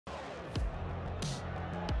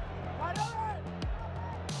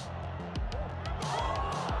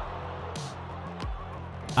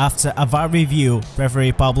After a VAR review,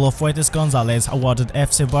 referee Pablo Fuertes Gonzalez awarded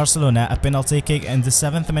FC Barcelona a penalty kick in the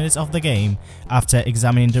 7th minute of the game. After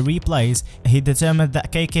examining the replays, he determined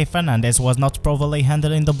that Kaiky Fernandez was not properly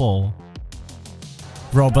handling the ball.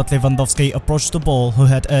 Robert Lewandowski approached the ball, who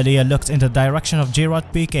had earlier looked in the direction of Gerard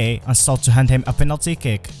Pique and sought to hand him a penalty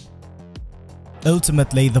kick.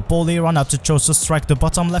 Ultimately, the ball he ran up to chose to strike the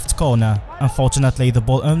bottom left corner. Unfortunately, the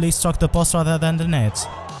ball only struck the post rather than the net.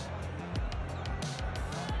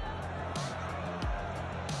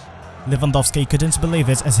 Lewandowski couldn't believe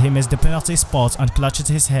it as he missed the penalty spot and clutched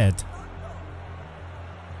his head.